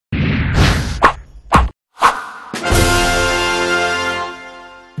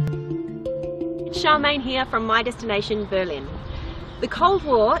Charmaine here from My Destination Berlin. The Cold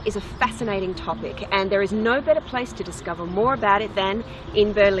War is a fascinating topic and there is no better place to discover more about it than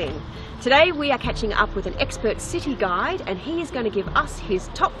in Berlin. Today we are catching up with an expert city guide and he is going to give us his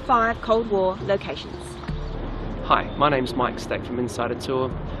top 5 Cold War locations. Hi, my name's Mike Stack from Insider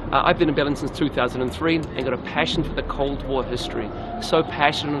Tour. I've been in Berlin since 2003 and got a passion for the Cold War history. So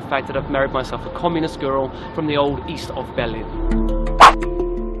passionate in fact that I've married myself a communist girl from the old east of Berlin.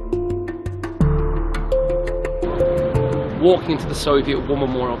 Walking into the Soviet War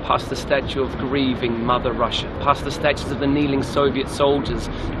Memorial past the statue of grieving Mother Russia, past the statues of the kneeling Soviet soldiers,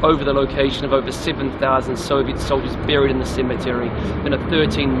 over the location of over 7,000 Soviet soldiers buried in the cemetery, and a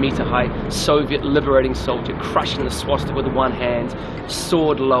 13-meter high Soviet liberating soldier crushing the swastika with one hand,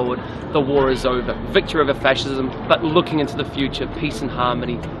 sword lowered, the war is over, victory over fascism, but looking into the future, peace and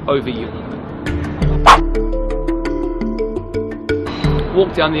harmony over you.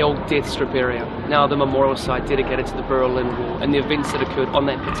 Walk down the old death strip area, now the memorial site dedicated to the Berlin Wall and the events that occurred on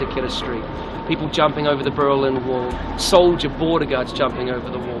that particular street. People jumping over the Berlin Wall, soldier border guards jumping over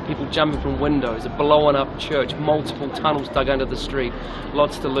the wall, people jumping from windows, a blown up church, multiple tunnels dug under the street.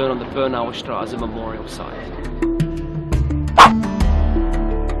 Lots to learn on the Bernauer Straße memorial site.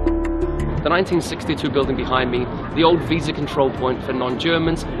 The 1962 building behind me, the old visa control point for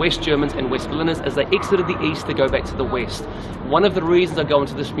non-Germans, West Germans and West Berliners as they exited the east to go back to the west. One of the reasons I go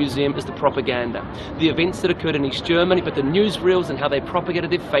into this museum is the propaganda. The events that occurred in East Germany, but the newsreels and how they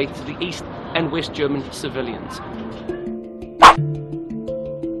propagated their faith to the East and West German civilians.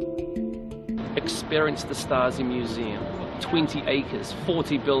 Experience the Stasi Museum. 20 acres,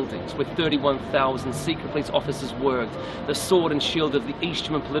 40 buildings, where 31,000 secret police officers worked, the sword and shield of the East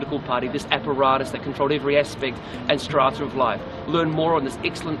German political party, this apparatus that controlled every aspect and strata of life. Learn more on this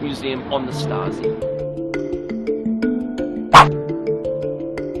excellent museum on the Stasi.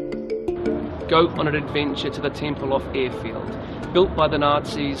 Go on an adventure to the Tempelhof airfield. Built by the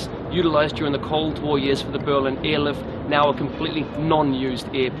Nazis, utilised during the Cold War years for the Berlin airlift, now a completely non-used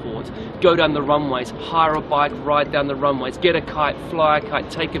airport. Go down the runways, hire a bike, ride down the runways, get a kite, fly a kite,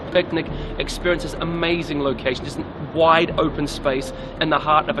 take a picnic, experience this amazing location, just a wide open space in the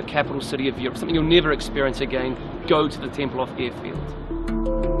heart of a capital city of Europe, something you'll never experience again. Go to the Tempelhof airfield.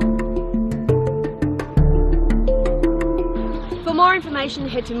 For more information,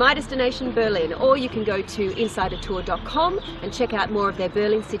 head to My Destination Berlin, or you can go to insidertour.com and check out more of their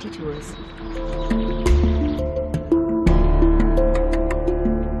Berlin city tours.